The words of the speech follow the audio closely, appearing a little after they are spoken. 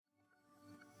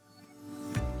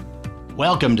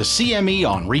Welcome to CME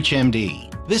on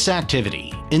ReachMD. This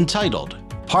activity, entitled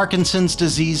Parkinson's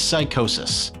Disease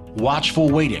Psychosis,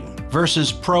 Watchful Waiting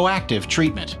versus Proactive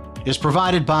Treatment, is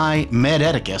provided by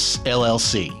MedEticus,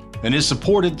 LLC, and is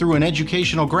supported through an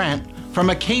educational grant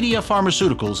from Acadia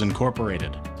Pharmaceuticals,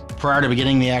 Incorporated. Prior to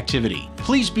beginning the activity,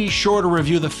 please be sure to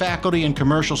review the faculty and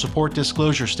commercial support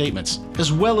disclosure statements,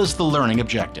 as well as the learning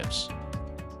objectives.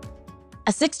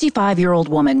 A 65-year-old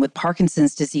woman with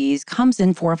Parkinson's disease comes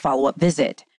in for a follow-up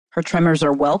visit. Her tremors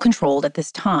are well controlled at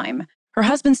this time. Her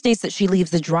husband states that she leaves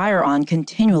the dryer on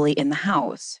continually in the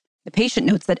house. The patient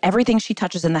notes that everything she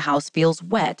touches in the house feels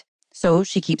wet, so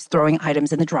she keeps throwing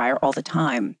items in the dryer all the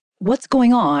time. What's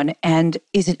going on, and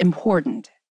is it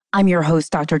important? I'm your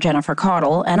host, Dr. Jennifer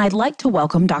Caudle, and I'd like to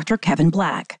welcome Dr. Kevin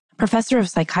Black, professor of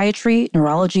psychiatry,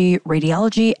 neurology,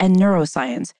 radiology, and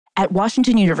neuroscience at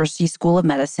Washington University School of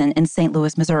Medicine in St.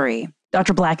 Louis, Missouri.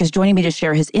 Dr. Black is joining me to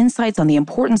share his insights on the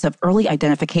importance of early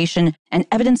identification and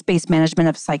evidence-based management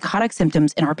of psychotic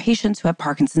symptoms in our patients who have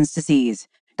Parkinson's disease.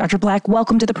 Dr. Black,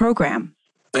 welcome to the program.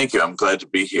 Thank you. I'm glad to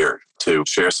be here to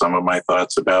share some of my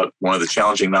thoughts about one of the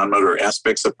challenging non-motor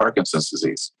aspects of Parkinson's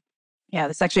disease. Yeah,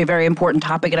 this is actually a very important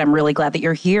topic, and I'm really glad that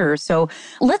you're here. So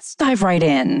let's dive right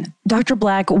in. Dr.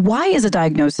 Black, why is a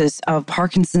diagnosis of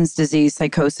Parkinson's disease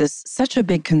psychosis such a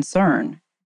big concern?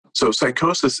 So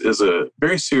psychosis is a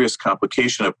very serious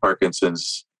complication of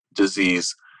Parkinson's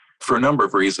disease for a number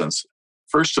of reasons.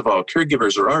 First of all,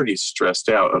 caregivers are already stressed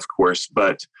out, of course,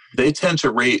 but they tend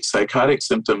to rate psychotic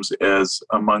symptoms as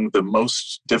among the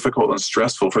most difficult and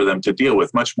stressful for them to deal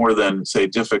with, much more than, say,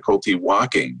 difficulty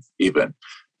walking even.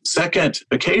 Second,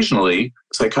 occasionally,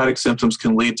 psychotic symptoms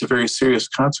can lead to very serious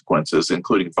consequences,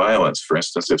 including violence. For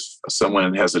instance, if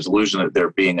someone has a delusion that they're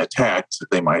being attacked,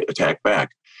 they might attack back.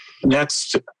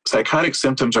 Next, psychotic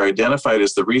symptoms are identified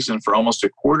as the reason for almost a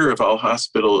quarter of all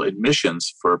hospital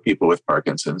admissions for people with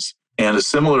Parkinson's. And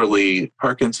similarly,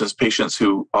 Parkinson's patients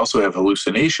who also have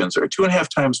hallucinations are 2.5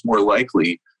 times more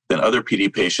likely than other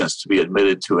PD patients to be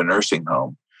admitted to a nursing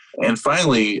home. And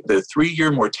finally, the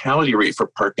 3-year mortality rate for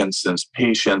Parkinson's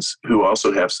patients who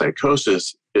also have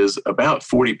psychosis is about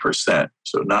 40%,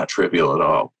 so not trivial at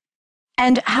all.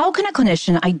 And how can a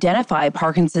clinician identify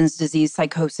Parkinson's disease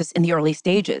psychosis in the early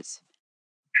stages?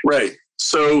 Right.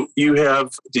 So you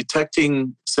have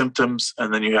detecting symptoms,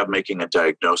 and then you have making a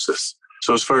diagnosis.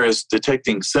 So as far as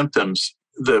detecting symptoms,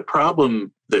 the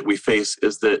problem that we face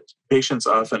is that patients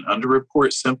often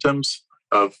underreport symptoms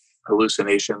of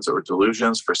hallucinations or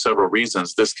delusions for several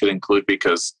reasons. This could include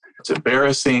because it's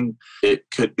embarrassing. It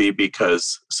could be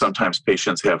because sometimes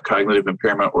patients have cognitive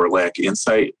impairment or lack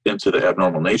insight into the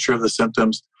abnormal nature of the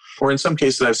symptoms. Or in some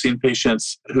cases, I've seen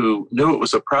patients who knew it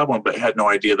was a problem but had no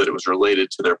idea that it was related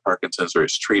to their Parkinson's or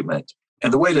its treatment.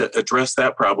 And the way to address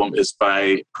that problem is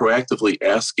by proactively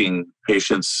asking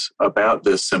patients about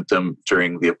this symptom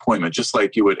during the appointment, just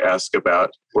like you would ask about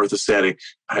orthostatic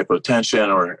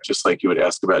hypotension or just like you would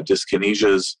ask about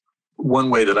dyskinesias.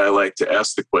 One way that I like to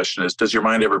ask the question is, does your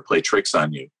mind ever play tricks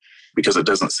on you? Because it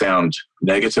doesn't sound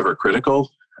negative or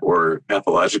critical or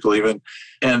pathological even.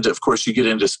 And of course, you get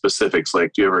into specifics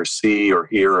like, do you ever see or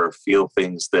hear or feel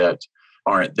things that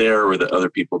aren't there or that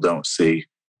other people don't see?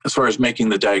 As far as making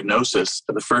the diagnosis,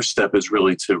 the first step is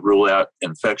really to rule out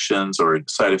infections or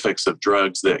side effects of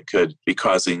drugs that could be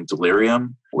causing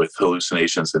delirium with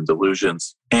hallucinations and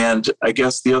delusions. And I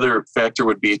guess the other factor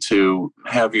would be to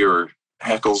have your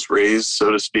hackles raised,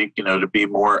 so to speak, to be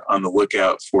more on the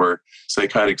lookout for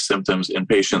psychotic symptoms in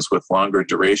patients with longer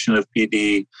duration of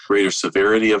PD, greater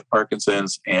severity of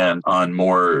Parkinson's, and on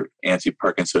more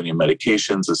anti-Parkinsonian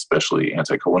medications, especially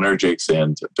anticholinergics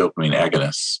and dopamine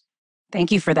agonists. Thank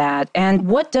you for that. And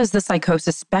what does the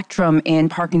psychosis spectrum in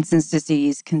Parkinson's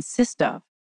disease consist of?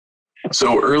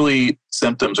 So early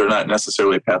symptoms are not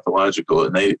necessarily pathological,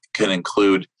 and they can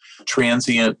include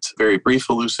transient, very brief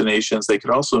hallucinations. They could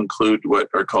also include what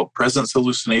are called presence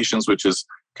hallucinations, which is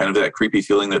kind of that creepy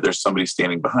feeling that there's somebody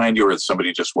standing behind you or that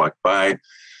somebody just walked by,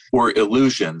 or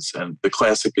illusions. And the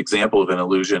classic example of an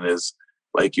illusion is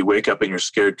like you wake up and you're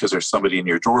scared because there's somebody in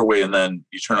your doorway, and then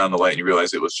you turn on the light and you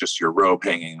realize it was just your robe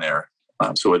hanging there.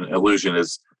 So an illusion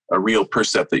is a real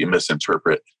percept that you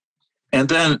misinterpret. And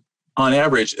then on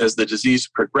average, as the disease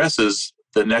progresses,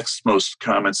 the next most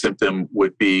common symptom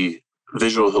would be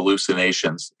visual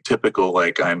hallucinations, typical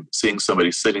like I'm seeing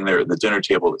somebody sitting there at the dinner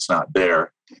table that's not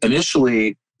there.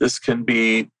 Initially, this can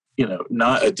be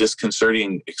not a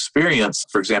disconcerting experience.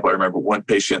 For example, I remember one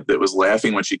patient that was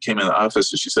laughing when she came in the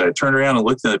office and she said, I turned around and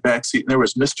looked in the back seat and there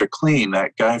was Mr. Clean,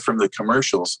 that guy from the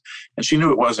commercials. And she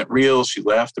knew it wasn't real. She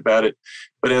laughed about it.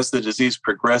 But as the disease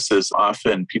progresses,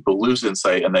 often people lose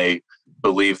insight and they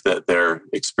believe that their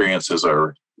experiences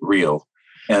are real.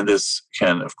 And this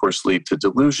can, of course, lead to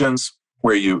delusions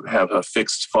where you have a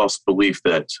fixed false belief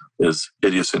that is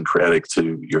idiosyncratic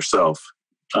to yourself.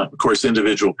 Of course,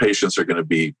 individual patients are going to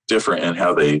be different in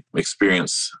how they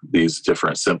experience these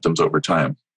different symptoms over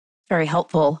time. Very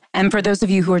helpful. And for those of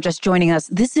you who are just joining us,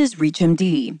 this is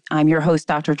ReachMD. I'm your host,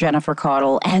 Dr. Jennifer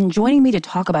Caudle, and joining me to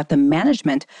talk about the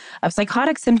management of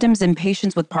psychotic symptoms in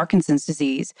patients with Parkinson's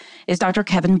disease is Dr.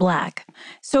 Kevin Black.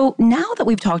 So now that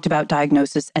we've talked about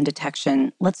diagnosis and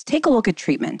detection, let's take a look at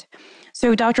treatment.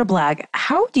 So Dr. Black,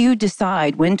 how do you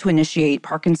decide when to initiate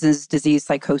Parkinson's disease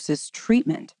psychosis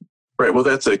treatment? Right. Well,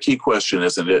 that's a key question,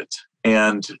 isn't it?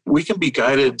 And we can be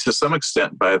guided to some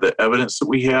extent by the evidence that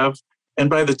we have and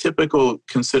by the typical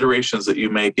considerations that you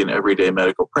make in everyday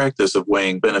medical practice of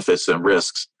weighing benefits and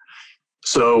risks.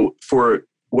 So for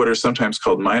what are sometimes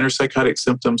called minor psychotic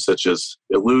symptoms, such as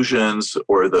illusions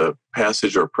or the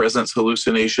passage or presence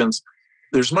hallucinations,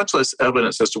 there's much less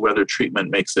evidence as to whether treatment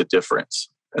makes a difference.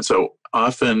 And so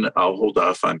often I'll hold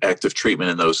off on active treatment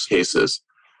in those cases.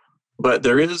 But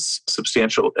there is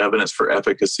substantial evidence for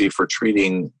efficacy for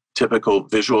treating typical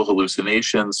visual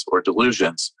hallucinations or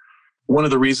delusions. One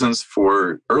of the reasons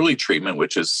for early treatment,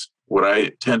 which is what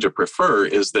I tend to prefer,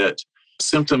 is that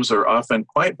symptoms are often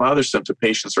quite bothersome to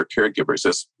patients or caregivers.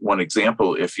 As one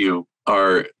example, if you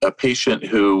are a patient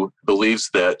who believes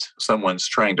that someone's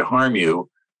trying to harm you,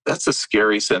 that's a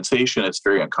scary sensation. It's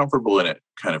very uncomfortable and it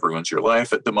kind of ruins your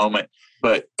life at the moment.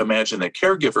 But imagine a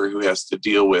caregiver who has to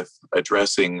deal with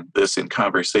addressing this in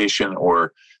conversation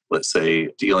or, let's say,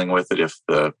 dealing with it if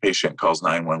the patient calls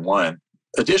 911.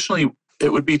 Additionally,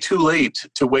 it would be too late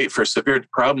to wait for severe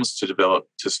problems to develop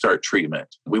to start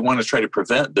treatment. We want to try to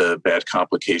prevent the bad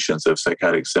complications of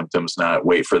psychotic symptoms, not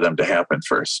wait for them to happen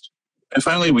first. And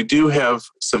finally, we do have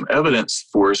some evidence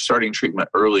for starting treatment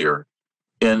earlier.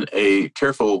 In a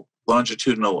careful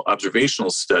longitudinal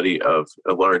observational study of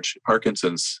a large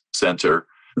Parkinson's center,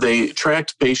 they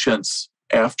tracked patients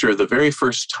after the very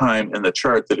first time in the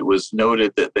chart that it was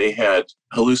noted that they had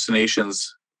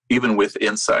hallucinations even with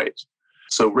insight.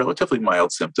 So relatively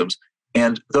mild symptoms.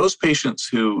 And those patients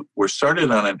who were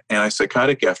started on an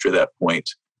antipsychotic after that point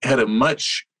had a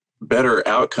much better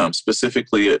outcome.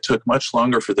 Specifically, it took much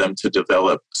longer for them to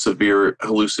develop severe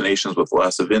hallucinations with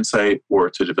loss of insight or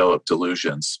to develop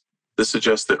delusions. This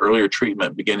suggests that earlier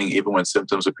treatment, beginning even when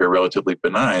symptoms appear relatively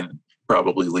benign,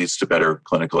 probably leads to better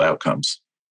clinical outcomes.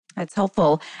 That's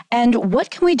helpful. And what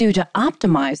can we do to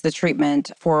optimize the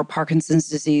treatment for Parkinson's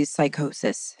disease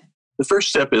psychosis? The first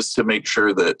step is to make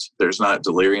sure that there's not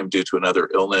delirium due to another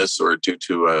illness or due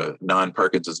to a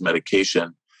non-Parkinson's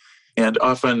medication. And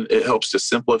often it helps to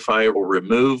simplify or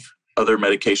remove other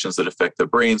medications that affect the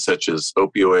brain, such as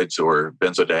opioids or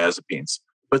benzodiazepines.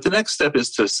 But the next step is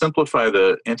to simplify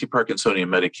the anti-Parkinsonian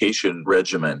medication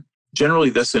regimen. Generally,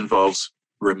 this involves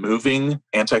removing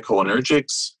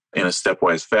anticholinergics in a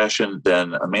stepwise fashion,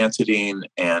 then amantadine,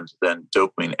 and then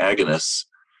dopamine agonists.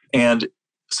 And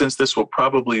since this will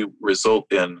probably result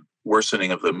in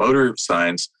worsening of the motor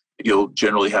signs, you'll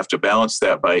generally have to balance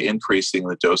that by increasing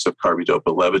the dose of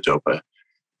carbidopa-levodopa.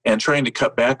 And trying to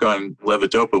cut back on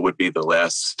levodopa would be the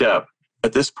last step.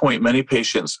 At this point, many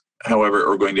patients, however,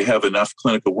 are going to have enough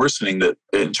clinical worsening that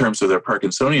in terms of their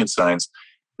Parkinsonian signs,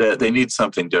 that they need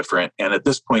something different. And at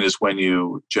this point is when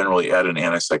you generally add an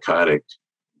antipsychotic.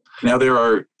 Now, there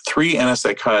are 3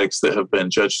 antipsychotics that have been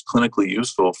judged clinically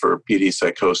useful for PD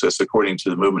psychosis according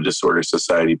to the Movement Disorder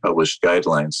Society published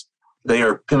guidelines. They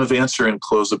are pimavanserin,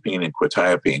 clozapine, and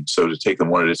quetiapine. So to take them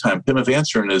one at a time,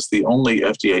 pimavanserin is the only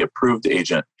FDA-approved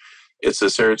agent. It's a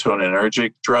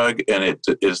serotonergic drug, and it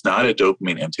is not a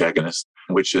dopamine antagonist,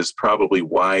 which is probably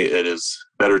why it is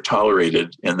better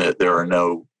tolerated in that there are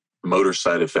no motor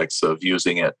side effects of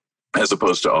using it, as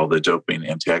opposed to all the dopamine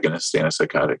antagonist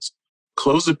antipsychotics.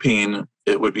 Clozapine,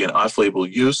 it would be an off-label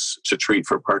use to treat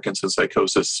for Parkinson's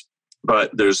psychosis,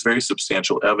 but there's very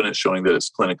substantial evidence showing that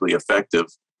it's clinically effective.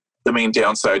 The main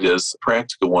downside is a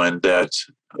practical one, that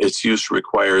its use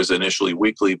requires initially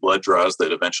weekly blood draws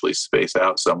that eventually space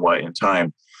out somewhat in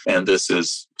time. And this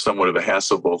is somewhat of a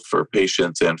hassle both for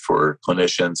patients and for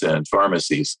clinicians and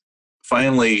pharmacies.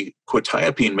 Finally,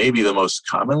 quetiapine may be the most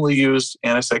commonly used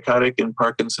antipsychotic in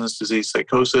Parkinson's disease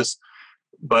psychosis.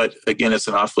 But again, it's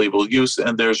an off-label use,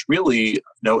 and there's really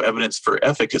no evidence for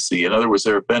efficacy. In other words,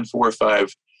 there have been 4 or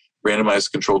 5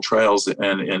 randomized controlled trials,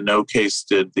 and in no case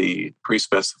did the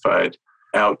pre-specified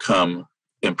outcome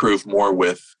improve more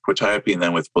with quetiapine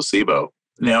than with placebo.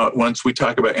 Now, once we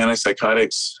talk about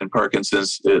antipsychotics in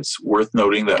Parkinson's, it's worth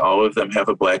noting that all of them have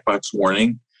a black box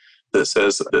warning. that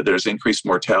says that there's increased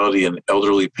mortality in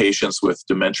elderly patients with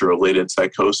dementia-related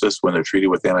psychosis when they're treated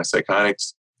with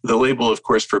antipsychotics. The label, of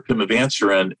course, for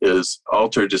pimavanserin is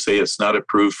altered to say it's not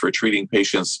approved for treating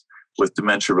patients with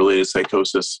dementia-related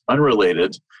psychosis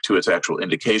unrelated to its actual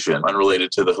indication,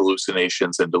 unrelated to the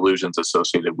hallucinations and delusions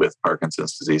associated with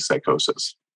Parkinson's disease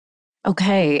psychosis.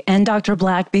 Okay. And Dr.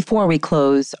 Black, before we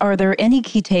close, are there any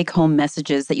key take-home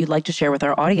messages that you'd like to share with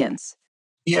our audience?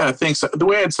 Yeah, thanks. The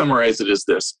way I'd summarize it is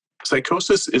this.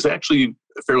 Psychosis is actually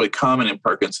fairly common in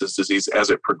Parkinson's disease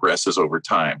as it progresses over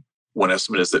time. One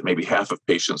estimate is that maybe half of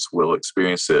patients will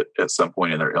experience it at some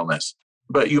point in their illness.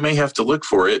 But you may have to look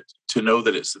for it to know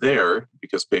that it's there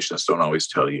because patients don't always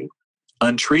tell you.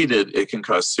 Untreated, it can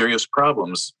cause serious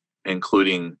problems,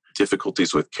 including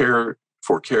difficulties with care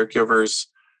for caregivers,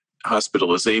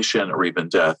 hospitalization, or even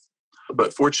death.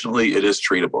 But fortunately, it is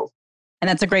treatable. And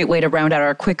that's a great way to round out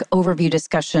our quick overview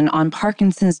discussion on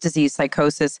Parkinson's disease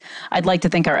psychosis. I'd like to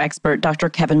thank our expert, Dr.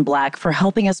 Kevin Black, for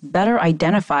helping us better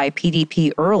identify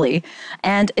PDP early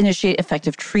and initiate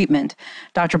effective treatment.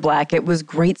 Dr. Black, it was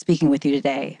great speaking with you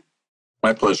today.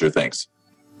 My pleasure. Thanks.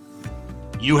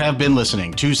 You have been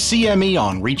listening to CME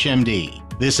on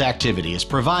ReachMD. This activity is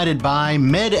provided by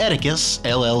MedEdicus,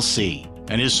 LLC,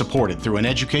 and is supported through an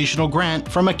educational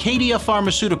grant from Acadia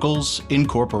Pharmaceuticals,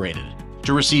 Incorporated.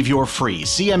 To receive your free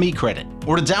CME credit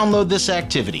or to download this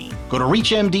activity, go to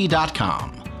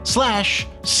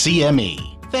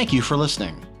reachmd.com/CME. Thank you for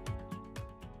listening.